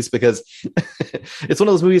kind of movies, because it's one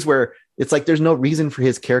of those movies where it's like there's no reason for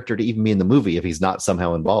his character to even be in the movie if he's not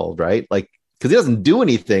somehow involved, right? Like, because he doesn't do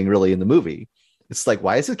anything really in the movie. It's like,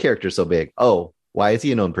 why is his character so big? Oh, why is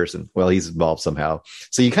he a known person? Well, he's involved somehow.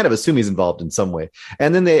 So you kind of assume he's involved in some way.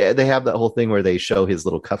 And then they have that whole thing where they show his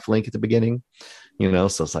little cufflink at the beginning, so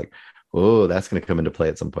it's like, oh, that's going to come into play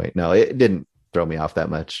at some point. No, it didn't throw me off that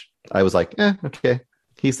much. I was like, okay,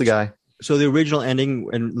 he's the guy. So the original ending,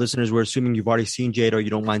 and listeners, we're assuming you've already seen Jade or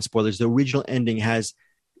you don't mind spoilers. The original ending has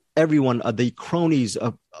everyone, the cronies,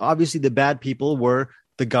 obviously the bad people were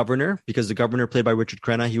the governor, because the governor, played by Richard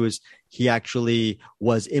Crenna, he actually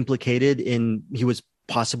was implicated he was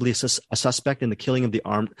possibly a suspect in the killing of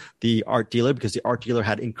the art dealer, because the art dealer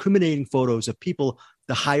had incriminating photos of people,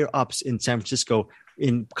 the higher ups in San Francisco,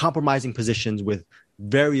 in compromising positions with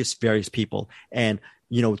various people. And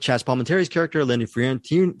Chaz Palminteri's character, Lenny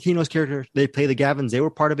Fiorentino's character, they play the Gavins. They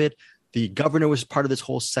were part of it. The governor was part of this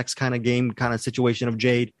whole sex kind of game kind of situation of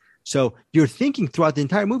Jade. So you're thinking throughout the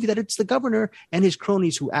entire movie that it's the governor and his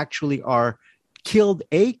cronies who actually are killed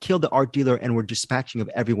the art dealer and were dispatching of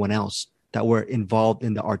everyone else that were involved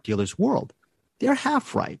in the art dealer's world. They're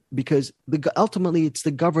half right, because ultimately it's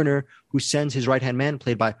the governor who sends his right-hand man,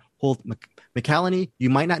 played by McCallany, you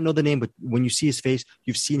might not know the name, but when you see his face,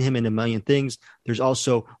 you've seen him in a million things. There's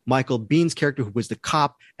also Michael Bihn's character, who was the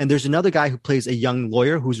cop. And there's another guy who plays a young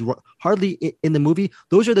lawyer who's hardly in the movie.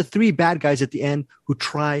 Those are the three bad guys at the end who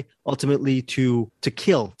try ultimately to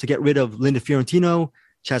get rid of Linda Fiorentino,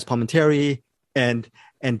 Chaz Palminteri, and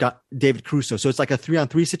David Caruso. So it's like a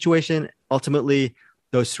 3-on-3 situation. Ultimately,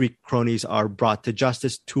 those three cronies are brought to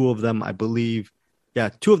justice. Two of them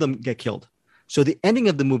get killed. So the ending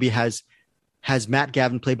of the movie has Matt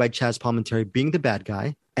Gavin, played by Chaz Palminteri, being the bad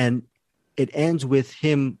guy. And it ends with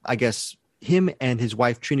him, I guess, him and his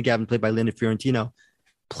wife, Trina Gavin, played by Linda Fiorentino,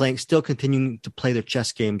 still continuing to play their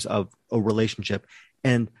chess games of a relationship.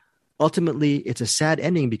 And ultimately, it's a sad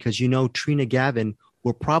ending because, Trina Gavin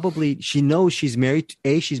she knows she's married.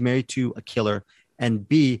 A, she's married to a killer. And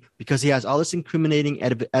B, because he has all this incriminating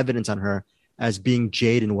evidence on her as being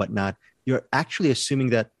Jade and whatnot, you're actually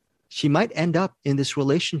assuming that she might end up in this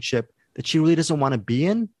relationship that she really doesn't want to be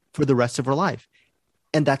in for the rest of her life.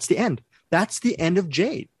 And that's the end. That's the end of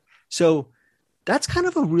Jade. So that's kind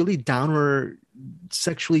of a really downer,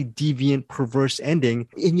 sexually deviant, perverse ending.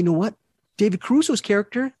 And you know what? David Caruso's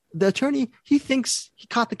character, the attorney, he thinks he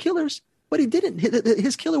caught the killers, but he didn't.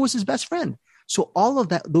 His killer was his best friend. So all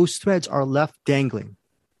of those threads are left dangling.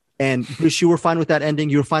 And Bruce, you were fine with that ending.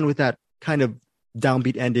 You were fine with that kind of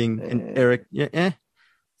downbeat ending. And Eric,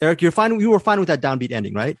 Eric, you're fine. You were fine with that downbeat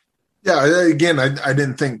ending, right? Yeah. Again, I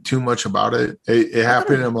didn't think too much about it. It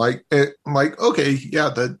happened. I'm like, okay,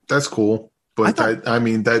 yeah, that's cool. But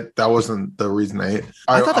that wasn't the reason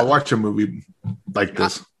I watched a movie like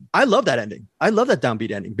this. I love that ending. I love that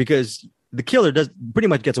downbeat ending because the killer pretty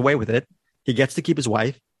much gets away with it. He gets to keep his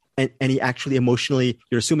wife. And he actually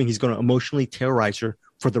you're assuming he's going to emotionally terrorize her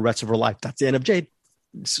for the rest of her life. That's the end of Jade.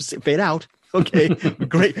 Fade out. Okay.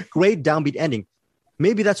 Great downbeat ending.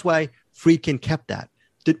 Maybe that's why Friedkin kept that.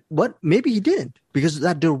 Maybe he didn't, because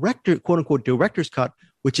that quote unquote director's cut,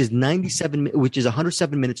 which is 107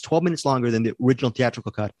 minutes, 12 minutes longer than the original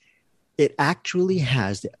theatrical cut. It actually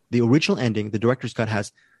has the original ending. The director's cut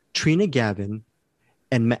has Trina Gavin,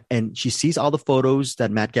 and she sees all the photos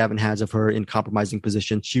that Matt Gavin has of her in compromising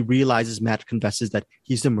positions. She realizes Matt confesses that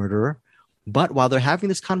he's the murderer. But while they're having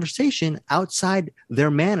this conversation outside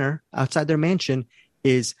their mansion,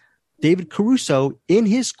 is David Caruso in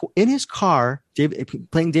his car,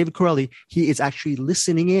 playing David Corelli. He is actually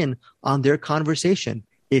listening in on their conversation.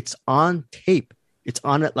 It's on tape. It's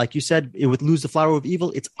on it, like you said, it would Lose the Flower of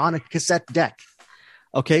Evil. It's on a cassette deck.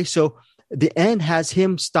 Okay, so the end has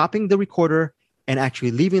him stopping the recorder and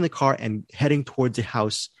actually leaving the car and heading towards the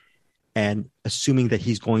house and assuming that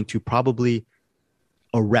he's going to probably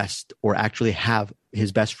arrest or actually have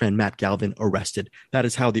his best friend, Matt Galvin, arrested. That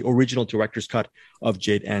is how the original director's cut of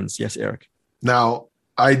Jade ends. Yes, Eric. Now,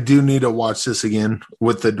 I do need to watch this again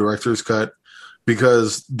with the director's cut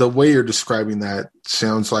because the way you're describing that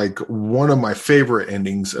sounds like one of my favorite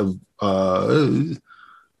endings of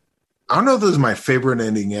I don't know if this is my favorite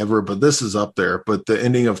ending ever, but this is up there. But the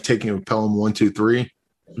ending of Taking of Pelham 1, 2, 3,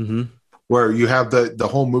 where you have the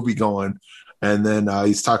whole movie going, and then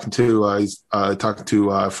he's talking to I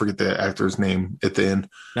forget the actor's name at the end.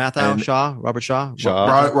 Robert Shaw.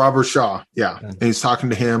 Robert Shaw, yeah. And he's talking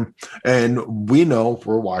to him, and we know,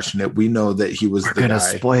 we're watching it. We know that he was the guy. We're going to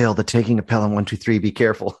spoil the Taking of Pelham 1, 2, 3. Be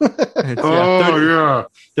careful.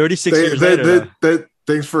 36 years later.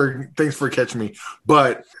 Thanks for catching me.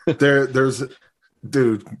 But there's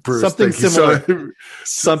dude, Bruce,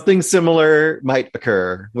 something similar might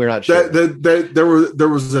occur. We're not sure. There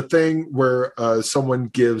was a thing where someone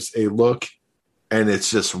gives a look and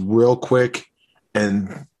it's just real quick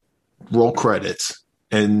and roll credits.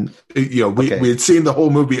 And we had seen the whole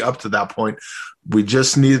movie up to that point. We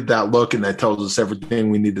just needed that look, and that tells us everything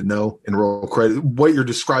we need to know and roll credit. What you're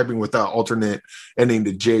describing with that alternate ending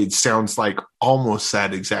to Jade sounds like almost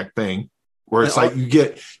that exact thing, where it's like you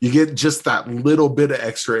get just that little bit of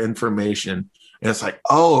extra information, and it's like,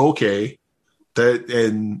 oh, okay,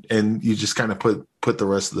 and you just kind of put the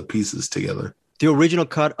rest of the pieces together. The original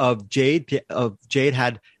cut of Jade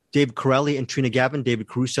had David Corelli and Trina Gavin, David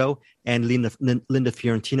Caruso, and Linda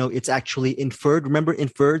Fiorentino. It's actually inferred. Remember,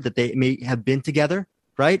 inferred that they may have been together,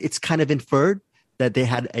 right? It's kind of inferred that they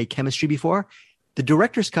had a chemistry before. The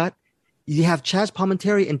director's cut, you have Chaz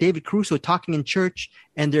Palminteri and David Caruso talking in church,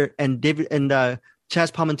 and Chaz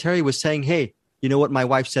Palminteri was saying, "Hey, you know what? My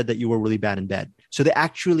wife said that you were really bad in bed." So they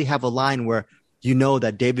actually have a line where you know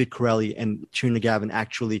that David Corelli and Trina Gavin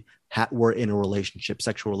actually were in a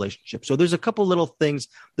sexual relationship. So there's a couple little things.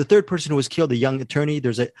 The third person who was killed, a young attorney,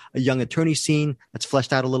 there's a young attorney scene that's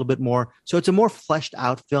fleshed out a little bit more. So it's a more fleshed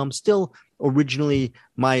out film, still originally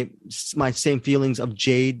my same feelings of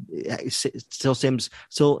Jade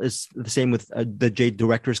still is the same with the Jade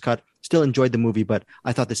director's cut. Still enjoyed the movie, but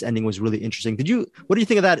I thought this ending was really interesting. What do you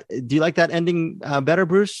think of that? Do you like that ending better,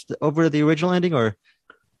 Bruce, over the original ending, or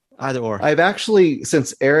either or? I've actually,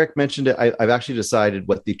 since Eric mentioned it, I've actually decided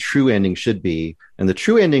what the true ending should be. And the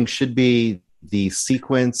true ending should be the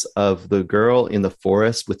sequence of the girl in the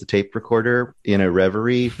forest with the tape recorder in a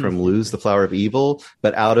reverie from Lose the Flower of Evil,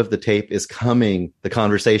 but out of the tape is coming the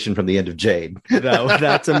conversation from the end of Jade.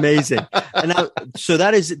 That's amazing. And now, so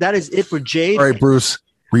that is it for Jade. All right, Bruce,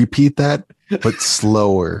 repeat that, but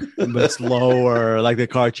slower. Like the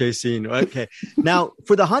car chase scene. Okay. Now,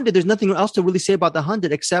 for the 100, there's nothing else to really say about the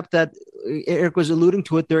 100 except that Eric was alluding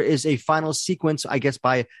to it. There is a final sequence, I guess,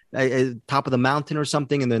 by top of the mountain or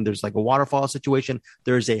something, and then there's like a waterfall situation.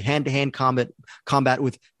 There's a hand-to-hand combat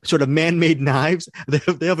with sort of man-made knives.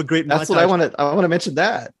 They have a great. That's montage. What I want to mention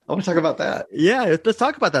that. I want to talk about that. Yeah, let's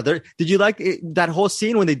talk about that. Did you like that whole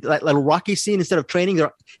scene when they like a Rocky scene? Instead of training,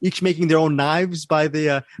 they're each making their own knives by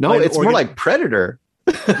the. No, it's more like Predator.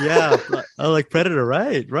 Yeah, like Predator,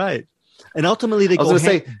 right. And ultimately, they go.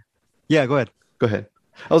 Yeah, go ahead.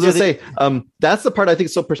 I was going to say, that's the part I think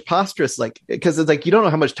is so preposterous, like, because it's like, you don't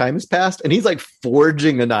know how much time has passed, and he's like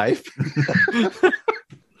forging a knife.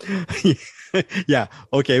 Yeah.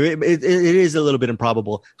 Okay. It is a little bit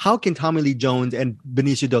improbable. How can Tommy Lee Jones and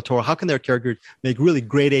Benicio del Toro, how can their characters make really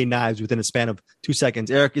grade A knives within a span of 2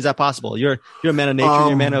 seconds? Eric, is that possible? You're a man of nature.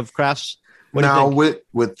 You're a man of crafts. Now with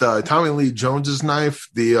Tommy Lee Jones's knife,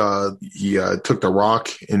 he took the rock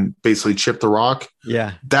and basically chipped the rock.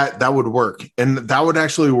 Yeah, that would work, and that would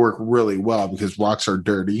actually work really well because rocks are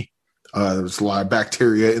dirty. There's a lot of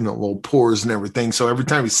bacteria in the little pores and everything. So every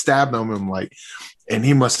time he stabbed him, and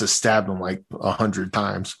he must have stabbed him like 100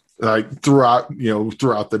 times, like throughout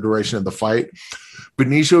the duration of the fight.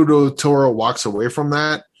 Benicio del Toro walks away from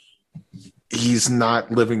that. He's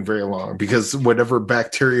not living very long because whatever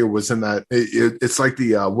bacteria was in that, it's like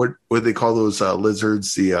the what do they call those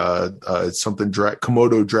lizards? The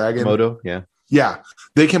Komodo dragon. Komodo, yeah.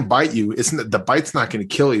 They can bite you. The bite's not going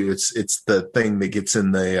to kill you. It's the thing that gets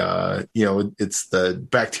in the it's the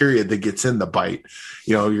bacteria that gets in the bite.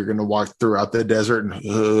 You're going to walk throughout the desert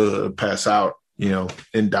and pass out.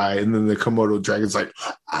 And die. And then the Komodo dragon's like,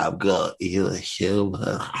 I'm gonna eat a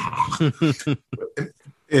human.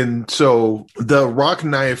 And so the rock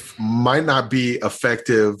knife might not be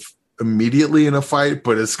effective immediately in a fight,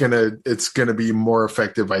 but it's gonna be more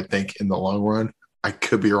effective, I think, in the long run. I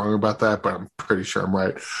could be wrong about that, but I'm pretty sure I'm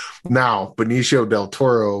right. Now, Benicio del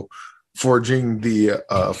Toro forging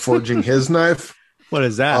his knife. What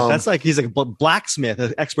is that? That's like he's like a blacksmith,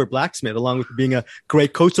 an expert blacksmith, along with being a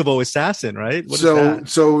great Kosovo assassin, right?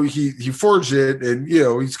 So he forged it, and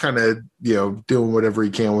he's kind of doing whatever he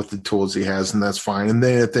can with the tools he has, and that's fine. And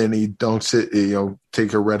then at the end, he dunks it,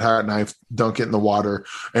 take a red hot knife, dunk it in the water,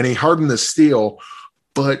 and he hardened the steel,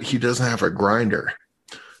 but he doesn't have a grinder,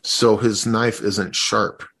 so his knife isn't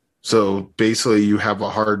sharp. So basically, you have a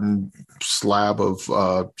hardened slab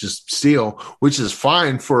of just steel, which is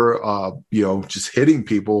fine for just hitting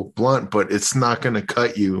people blunt, but it's not going to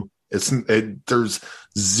cut you. There's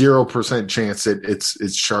 0% chance that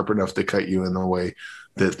it's sharp enough to cut you in the way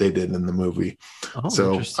that they did in the movie. Oh,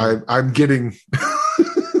 so I'm getting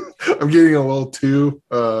I'm getting a little too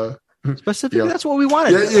specifically. That's what we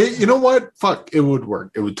wanted. Yeah, you know what? Fuck, it would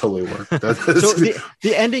work. It would totally work. So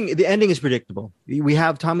the ending is predictable. We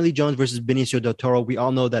have Tommy Lee Jones versus Benicio del Toro. We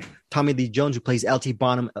all know that Tommy Lee Jones, who plays L.T.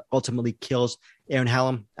 Bonham, ultimately kills Aaron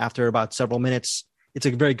Hallam after about several minutes. It's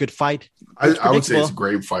a very good fight. I would say it's a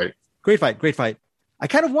great fight. Great fight. I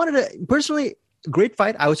kind of wanted to personally. Great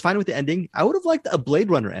fight. I was fine with the ending. I would have liked a Blade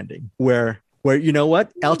Runner ending where you know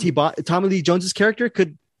what, Tommy Lee Jones's character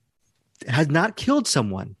has not killed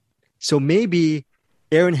someone. So maybe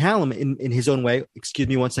Aaron Hallam, in his own way, excuse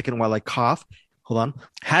me 1 second while I cough, hold on,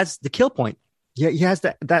 has the kill point. Yeah, he has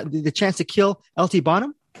the chance to kill L.T.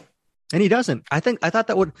 Bonham, and he doesn't. I thought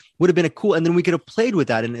that would have been a cool, and then we could have played with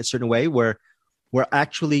that in a certain way where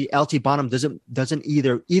actually L.T. Bonham doesn't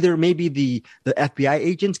either maybe the FBI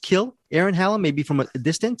agents kill Aaron Hallam, maybe from a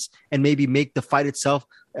distance, and maybe make the fight itself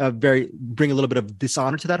bring a little bit of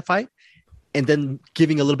dishonor to that fight. And then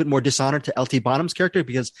giving a little bit more dishonor to L.T. Bonham's character,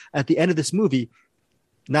 because at the end of this movie,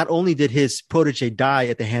 not only did his protege die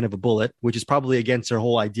at the hand of a bullet, which is probably against their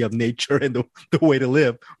whole idea of nature and the way to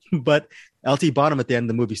live, but L.T. Bonham at the end of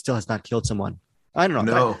the movie still has not killed someone. I don't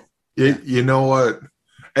know. No, you know what?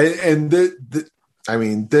 And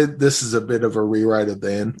this is a bit of a rewrite of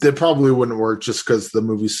the end. That probably wouldn't work just because the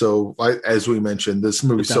movie's so, as we mentioned, this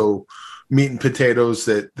movie's so meat and potatoes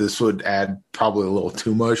that this would add probably a little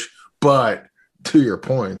too much. But to your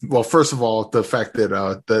point, well, first of all, the fact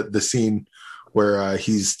that the scene where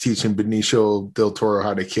he's teaching Benicio del Toro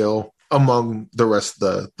how to kill among the rest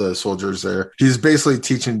of the soldiers there, he's basically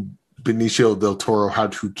teaching Benicio del Toro how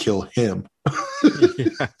to kill him.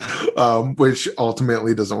 Which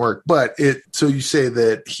ultimately doesn't work. But so you say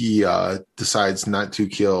that he decides not to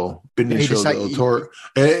kill Benicio del Toro.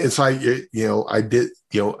 It's like,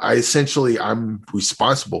 I'm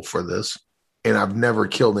responsible for this, and I've never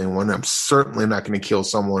killed anyone. I'm certainly not going to kill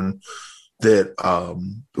someone that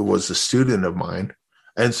was a student of mine.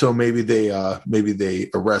 And so maybe they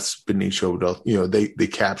arrest Benicio. They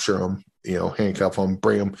capture him, handcuff him,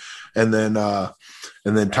 bring him, and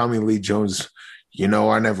then Tommy Lee Jones.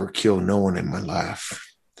 I never killed no one in my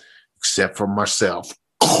life except for myself.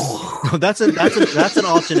 That's an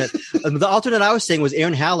alternate. The alternate I was saying was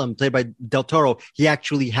Aaron Hallam, played by Del Toro. He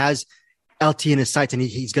actually has LT in his sights, and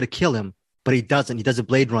he's going to kill him, but he doesn't. He does a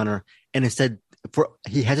Blade Runner, and instead,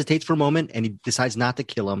 he hesitates for a moment, and he decides not to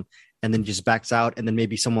kill him, and then just backs out. And then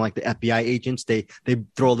maybe someone like the FBI agents, they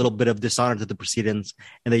throw a little bit of dishonor to the proceedings,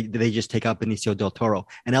 and they just take out Benicio del Toro.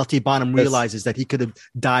 And LT Bonham realizes that he could have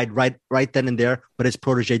died right then and there, but his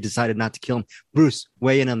protege decided not to kill him. Bruce,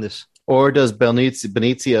 weigh in on this. Or does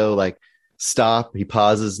Benicio like stop? He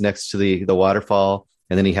pauses next to the waterfall,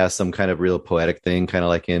 and then he has some kind of real poetic thing, kind of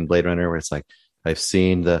like in Blade Runner, where it's like, I've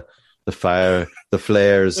seen the fire, the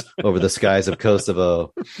flares over the skies of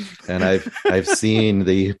Kosovo, and I've seen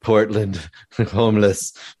the Portland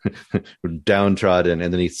homeless, downtrodden,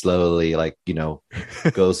 and then he slowly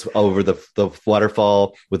goes over the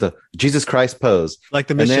waterfall with a Jesus Christ pose, like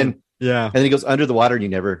the mission. And then he goes under the water, and you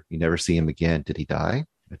never see him again. Did he die?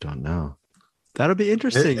 I don't know. That'll be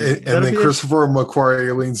interesting. And then Christopher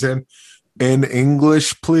McQuarrie leans in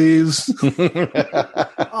English, please.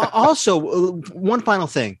 Also, one final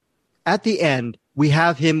thing. At the end, we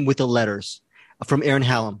have him with the letters from Aaron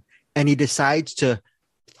Hallam, and he decides to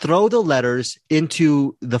throw the letters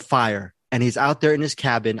into the fire, and he's out there in his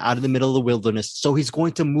cabin out in the middle of the wilderness. So he's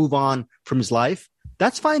going to move on from his life.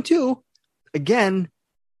 That's fine too. Again,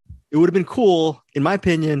 it would have been cool, in my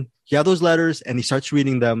opinion. You have those letters, and he starts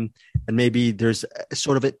reading them, and maybe there's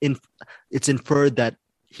sort of it's inferred that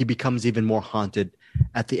he becomes even more haunted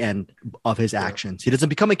at the end of his actions. He doesn't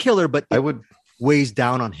become a killer, but weighs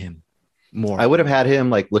down on him more. I would have had him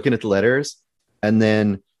looking at the letters, and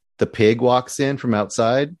then the pig walks in from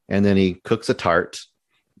outside, and then he cooks a tart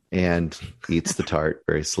and eats the tart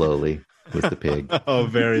very slowly with the pig. Oh,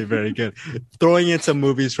 very, very good. Throwing in some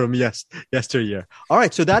movies from yesteryear. All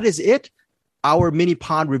right, so that is it. Our mini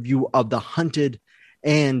pod review of The Hunted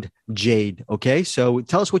and Jade. Okay, so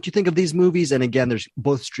tell us what you think of these movies. And again, there's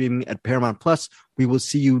both streaming at Paramount Plus. We will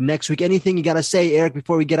see you next week. Anything you got to say, Eric,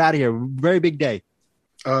 before we get out of here? Very big day.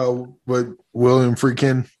 With William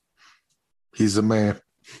Friedkin, he's the man.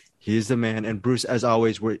 He's the man. And Bruce, as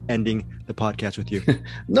always, we're ending the podcast with you.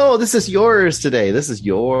 No, this is yours today. This is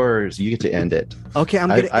yours. You get to end it. Okay,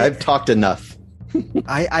 I've talked enough.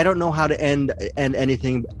 I don't know how to end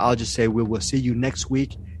anything. I'll just say we will see you next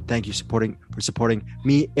week. Thank you for supporting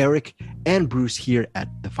me, Eric, and Bruce here at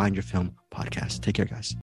the Find Your Film podcast. Take care, guys.